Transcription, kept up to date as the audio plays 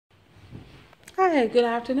Hey, good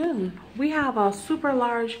afternoon. We have a super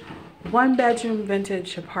large 1-bedroom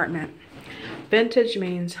vintage apartment. Vintage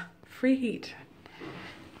means free heat,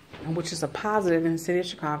 which is a positive in the city of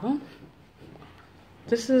Chicago.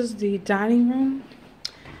 This is the dining room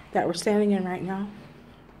that we're standing in right now.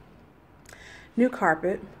 New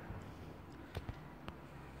carpet.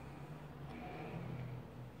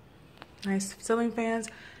 Nice ceiling fans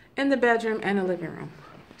in the bedroom and the living room.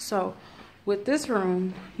 So with this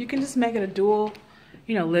room, you can just make it a dual,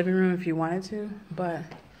 living room if you wanted to, but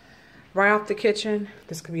right off the kitchen,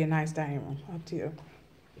 this could be a nice dining room. Up to you.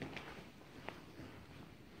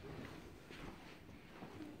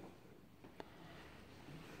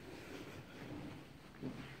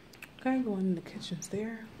 Okay, going in the kitchen's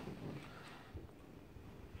there.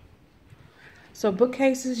 So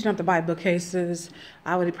bookcases, you don't have to buy bookcases.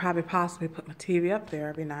 I would probably possibly put my TV up there,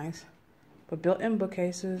 it'd be nice. But built-in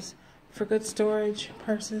bookcases for good storage,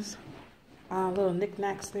 purses, little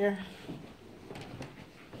knickknacks there.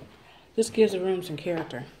 This gives the room some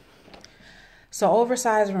character. So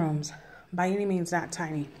oversized rooms, by any means not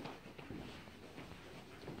tiny.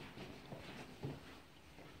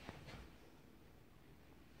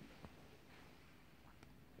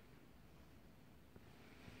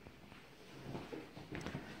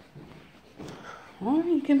 Or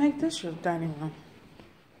you can make this your dining room.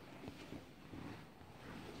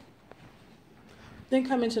 Then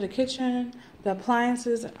come into the kitchen. The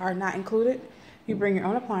appliances are not included. You bring your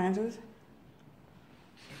own appliances.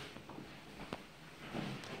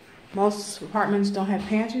 Most apartments don't have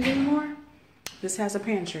pantries anymore. This has a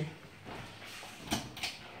pantry.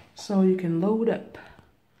 So you can load up.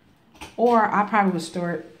 Or I probably would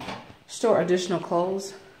store additional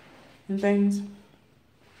clothes and things.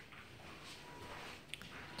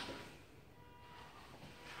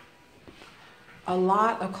 A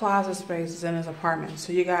lot of closet spaces in this apartment.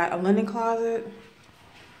 So you got a linen closet,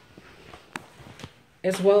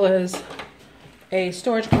 as well as a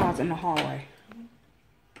storage closet in the hallway.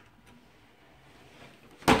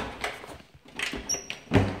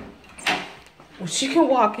 Which you can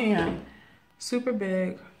walk in. Super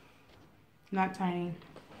big, not tiny.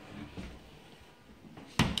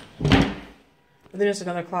 But there's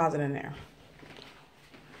another closet in there.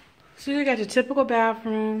 So you got your typical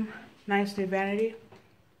bathroom. Nice new vanity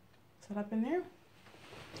set up in there.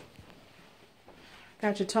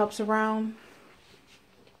 Got your tubs around.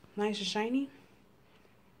 Nice and shiny.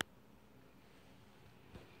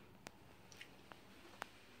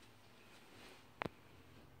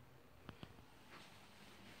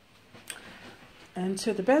 And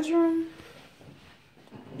to the bedroom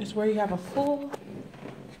is where you have a full.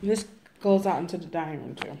 This goes out into the dining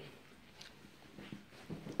room too.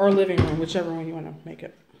 Or living room, whichever one you want to make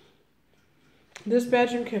it. This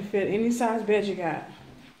bedroom can fit any size bed you got.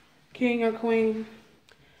 King or queen.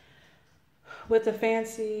 With a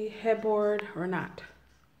fancy headboard or not.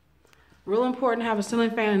 Real important to have a ceiling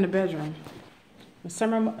fan in the bedroom. The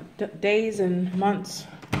summer days and months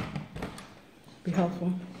be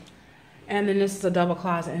helpful. And then this is a double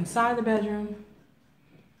closet inside the bedroom.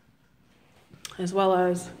 As well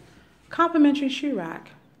as complimentary shoe rack.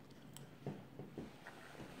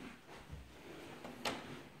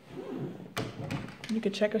 You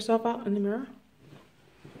can check yourself out in the mirror.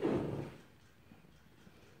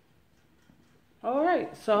 All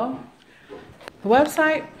right, so the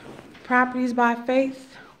website,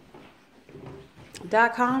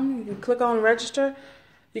 propertiesbyfaith.com. You can click on register.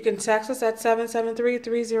 You can text us at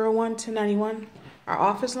 773-301-1091, our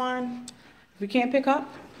office line. If we can't pick up,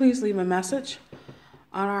 please leave a message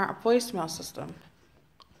on our voicemail system.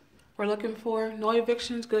 We're looking for no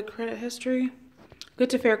evictions, good credit history, good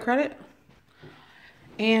to fair credit,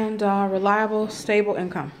 and reliable, stable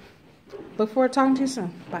income. Look forward to talking to you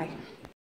soon. Bye.